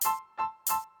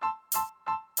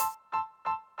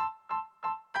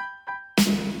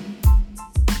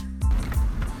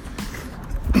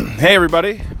Hey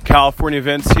everybody, California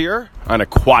Vince here on a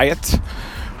quiet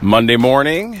Monday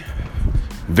morning.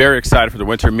 Very excited for the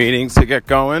winter meetings to get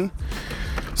going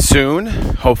soon.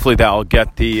 Hopefully that'll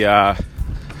get the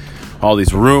all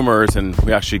these rumors and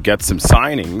we actually get some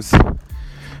signings.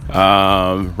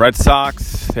 Red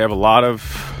Sox, they have a lot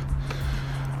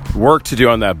of work to do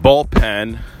on that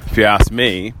bullpen, if you ask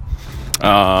me.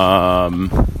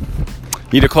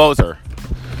 Need a closer.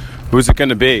 Who's it going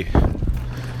to be?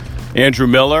 Andrew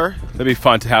Miller. That'd be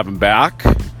fun to have him back.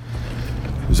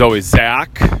 There's always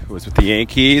Zach, who was with the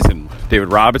Yankees, and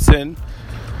David Robertson.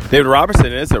 David Robertson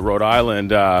is a Rhode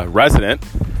Island resident.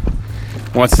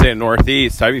 Wants to stay in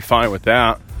Northeast. I'd be fine with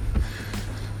that.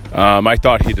 I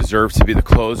thought he deserved to be the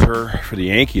closer for the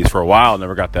Yankees for a while.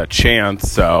 Never got that chance,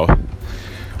 so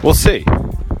we'll see.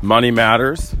 Money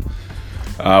matters.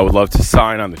 Would love to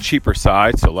sign on the cheaper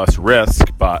side, so less risk,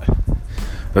 but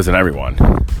doesn't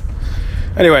everyone?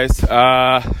 Anyways,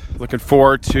 looking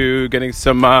forward to getting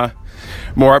some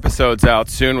more episodes out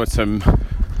soon with some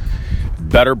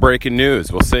better breaking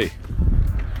news. We'll see.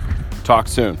 Talk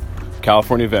soon.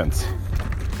 California Vince.